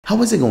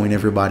How is it going,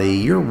 everybody?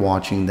 You're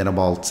watching That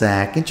About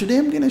Tech, and today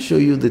I'm going to show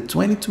you the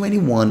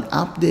 2021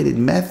 updated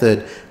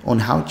method on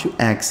how to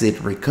exit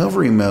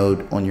recovery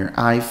mode on your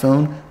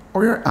iPhone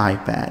or your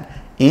iPad,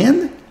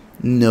 and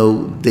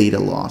no data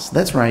loss.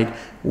 That's right,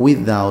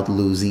 without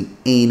losing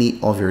any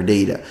of your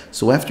data.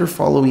 So after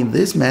following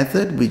this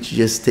method, which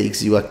just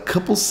takes you a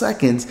couple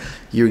seconds,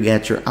 you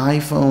get your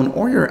iPhone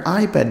or your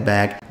iPad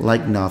back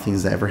like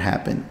nothing's ever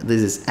happened.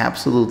 This is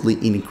absolutely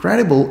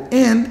incredible,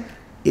 and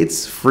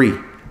it's free.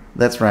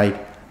 That's right,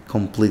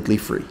 completely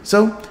free.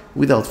 So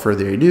without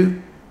further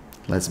ado,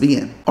 let's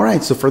begin. All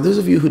right, so for those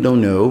of you who don't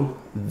know,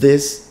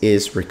 this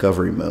is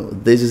recovery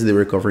mode. This is the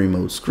recovery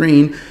mode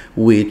screen,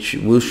 which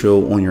will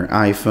show on your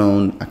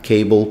iPhone a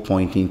cable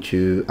pointing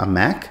to a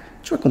Mac,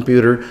 to a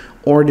computer,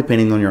 or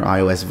depending on your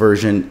iOS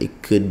version,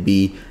 it could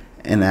be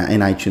an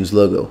iTunes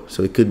logo.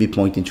 So it could be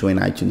pointing to an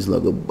iTunes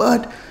logo,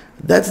 but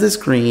that's the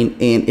screen,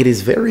 and it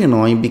is very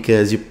annoying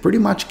because you pretty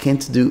much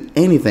can't do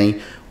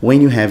anything when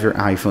you have your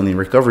iPhone in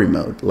recovery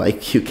mode.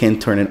 Like, you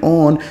can't turn it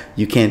on,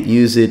 you can't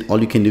use it,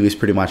 all you can do is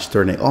pretty much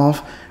turn it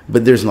off,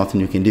 but there's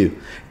nothing you can do.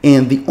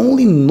 And the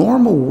only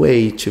normal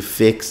way to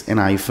fix an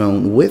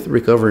iPhone with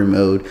recovery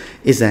mode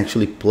is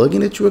actually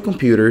plugging it to a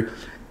computer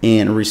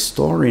and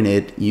restoring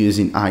it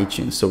using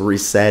iTunes, so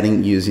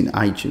resetting using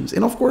iTunes.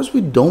 And of course, we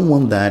don't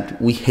want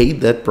that. We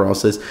hate that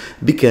process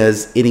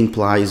because it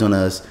implies on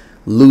us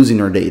losing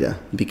our data,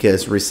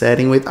 because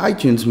resetting with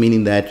iTunes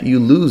meaning that you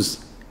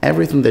lose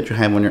everything that you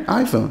have on your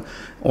iPhone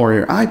or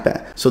your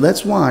iPad. So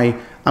that's why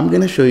I'm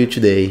going to show you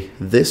today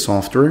this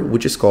software,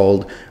 which is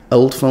called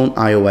Old Phone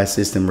iOS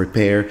System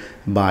Repair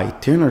by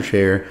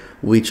TenorShare,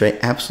 which I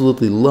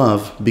absolutely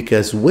love,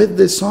 because with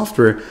this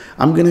software,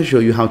 I'm going to show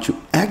you how to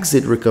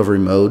exit recovery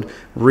mode,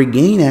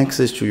 regain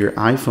access to your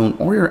iPhone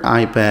or your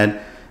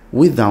iPad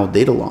without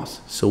data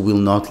loss, so we'll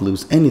not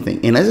lose anything.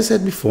 And as I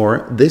said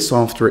before, this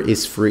software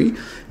is free,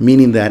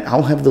 meaning that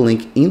I'll have the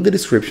link in the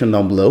description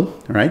down below,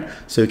 all right?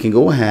 So you can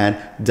go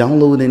ahead,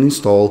 download and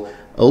install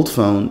Old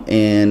Phone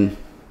and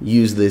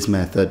use this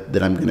method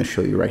that I'm gonna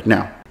show you right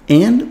now.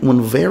 And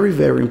one very,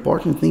 very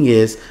important thing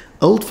is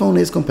Old Phone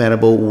is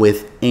compatible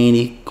with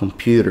any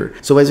computer.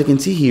 So as you can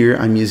see here,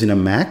 I'm using a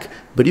Mac,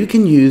 but you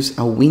can use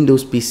a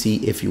Windows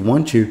PC if you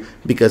want to,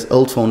 because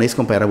Old Phone is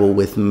compatible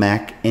with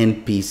Mac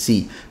and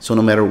PC. So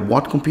no matter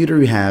what computer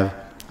you have,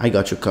 I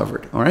got you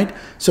covered, all right?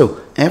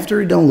 So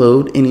after you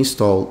download and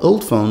install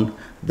Old Phone,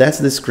 that's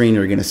the screen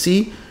you're gonna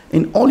see.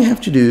 And all you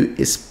have to do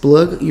is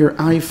plug your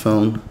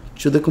iPhone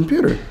to the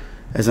computer,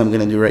 as I'm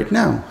gonna do right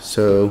now.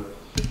 So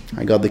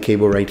I got the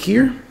cable right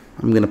here.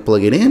 I'm gonna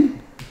plug it in.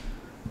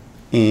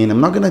 And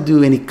I'm not gonna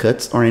do any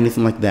cuts or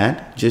anything like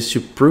that, just to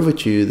prove it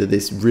to you that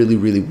this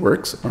really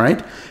works, all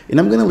right?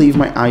 And I'm gonna leave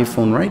my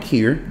iPhone right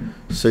here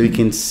so you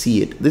can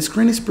see it. The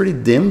screen is pretty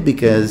dim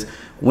because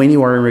when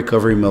you are in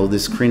recovery mode, the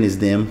screen is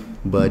dim,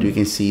 but you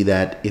can see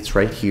that it's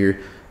right here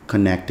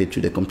connected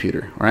to the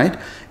computer, all right?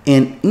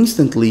 And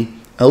instantly,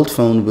 Old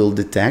Phone will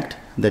detect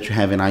that you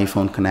have an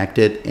iPhone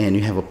connected and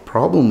you have a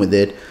problem with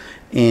it.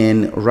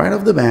 And right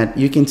off the bat,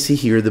 you can see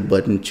here the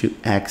button to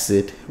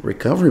exit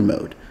recovery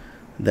mode.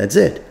 That's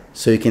it.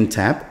 So you can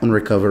tap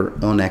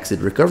on exit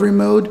recovery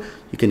mode.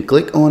 You can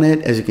click on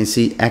it. As you can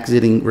see,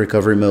 exiting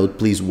recovery mode,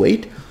 please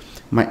wait.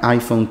 My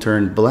iPhone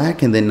turned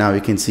black, and then now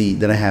you can see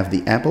that I have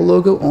the Apple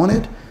logo on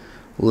it.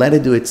 Let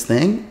it do its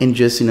thing, and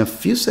just in a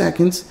few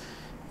seconds,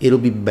 it'll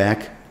be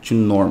back to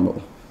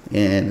normal.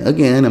 And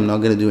again, I'm not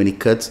gonna do any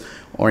cuts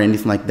or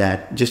anything like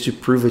that, just to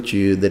prove it to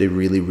you that it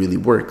really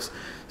works.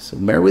 So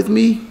bear with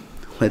me.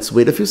 Let's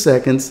wait a few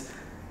seconds.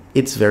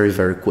 It's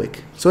very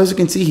quick. So as you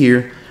can see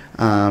here,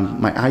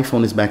 my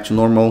iPhone is back to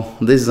normal.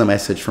 This is a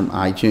message from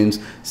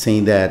iTunes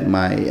saying that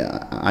my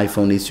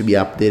iPhone needs to be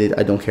updated.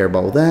 I don't care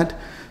about that.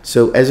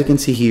 So as you can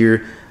see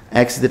here,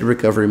 exited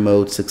recovery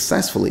mode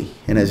successfully.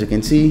 And as you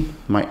can see,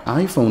 my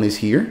iPhone is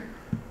here.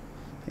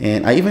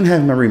 And I even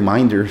have my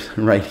reminders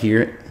right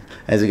here.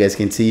 As you guys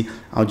can see,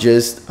 I'll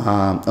just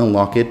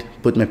unlock it,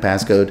 put my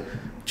passcode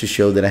to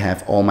show that I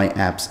have all my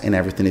apps and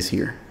everything is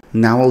here.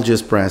 Now I'll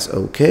just press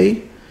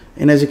OK.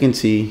 And as you can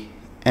see,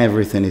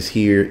 everything is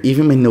here.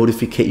 Even my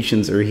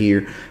notifications are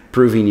here,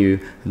 proving you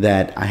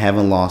that I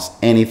haven't lost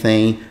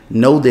anything.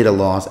 No data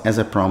loss, as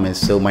I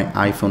promised. So my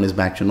iPhone is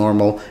back to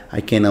normal.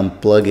 I can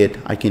unplug it.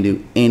 I can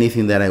do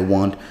anything that I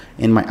want,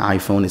 and my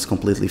iPhone is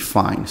completely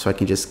fine. So I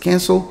can just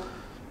cancel,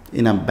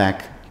 and I'm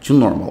back to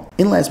normal.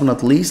 And last but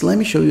not least, let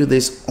me show you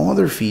this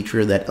other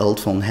feature that Old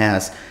Phone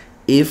has.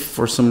 If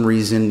for some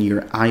reason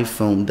your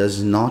iPhone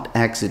does not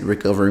exit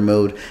recovery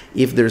mode,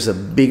 if there's a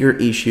bigger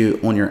issue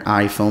on your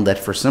iPhone that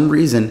for some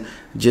reason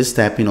just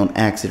tapping on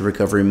exit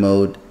recovery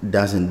mode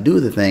doesn't do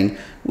the thing,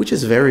 which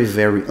is very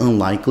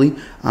unlikely,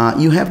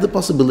 you have the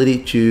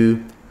possibility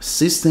to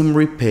system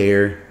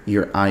repair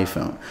your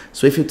iPhone.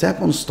 So if you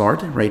tap on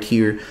start right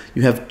here,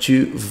 you have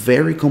two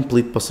very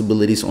complete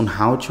possibilities on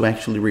how to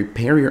actually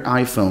repair your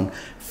iPhone.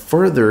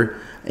 Further,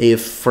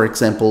 if, for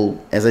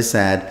example, as I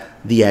said,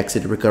 the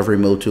exit recovery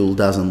mode tool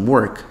doesn't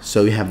work.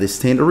 So you have the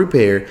standard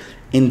repair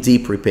and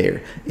deep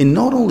repair. And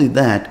not only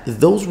that,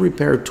 those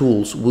repair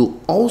tools will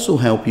also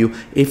help you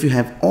if you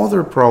have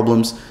other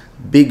problems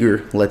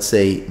bigger, let's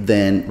say,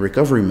 than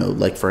recovery mode.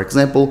 Like for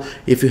example,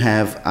 if you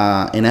have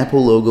an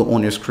Apple logo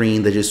on your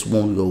screen that just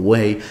won't go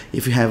away,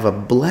 if you have a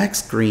black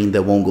screen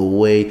that won't go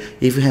away,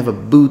 if you have a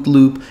boot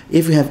loop,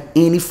 if you have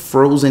any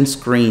frozen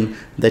screen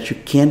that you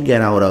can't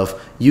get out of,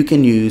 you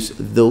can use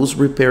those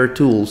repair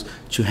tools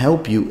to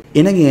help you.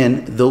 And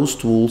again, those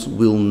tools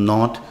will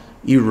not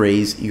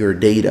erase your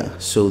data.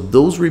 So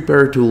those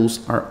repair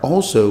tools are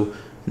also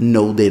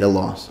no data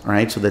loss. All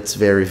right, so that's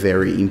very,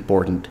 very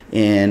important,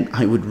 and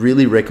I would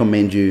really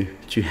recommend you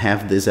to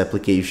have this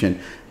application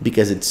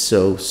because it's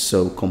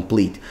so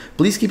complete.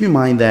 Please keep in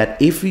mind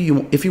that if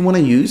you want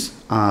to use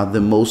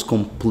the most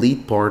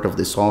complete part of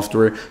the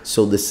software,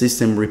 so the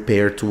system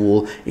repair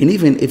tool, and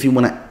even if you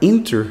want to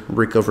enter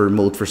recovery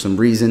mode for some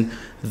reason,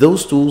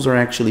 those tools are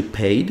actually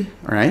paid.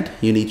 All right,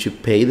 you need to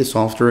pay the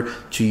software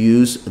to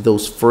use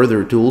those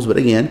further tools, but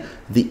again,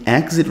 the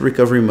exit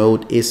recovery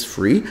mode is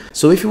free.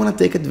 So if you want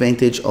to take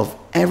advantage of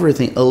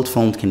everything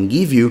Ultiphone can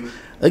give you,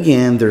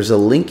 again, there's a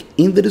link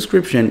in the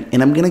description,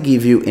 and I'm gonna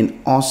give you an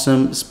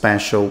awesome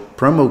special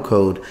promo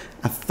code,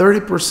 a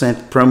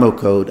 30% promo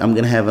code. I'm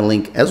gonna have a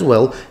link as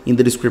well in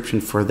the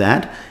description for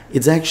that.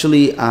 It's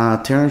actually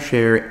a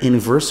Terrashare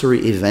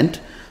anniversary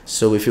event.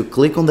 So if you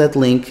click on that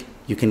link,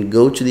 you can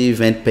go to the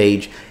event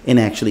page and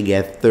actually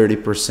get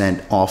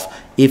 30%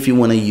 off if you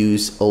want to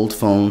use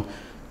Ultiphone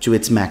to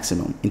its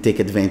maximum and take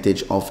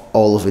advantage of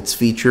all of its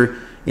feature,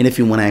 and if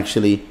you want to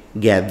actually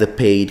get the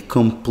paid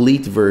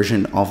complete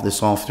version of the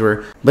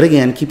software. But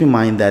again, keep in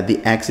mind that the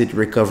exit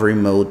recovery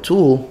mode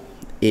tool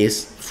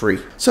is free.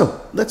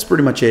 So that's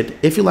pretty much it.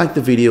 If you liked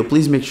the video,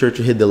 please make sure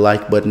to hit the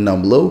like button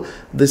down below,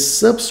 the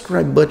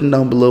subscribe button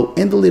down below,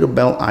 and the little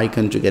bell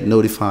icon to get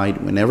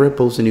notified whenever I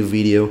post a new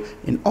video.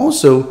 And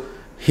also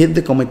hit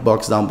the comment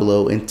box down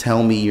below and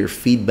tell me your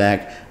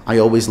feedback. I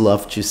always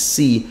love to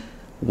see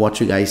what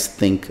you guys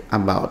think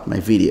about my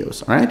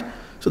videos. All right,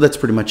 so that's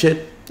pretty much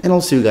it, and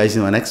I'll see you guys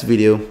in my next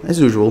video as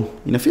usual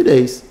in a few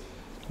days.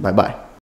 Bye bye.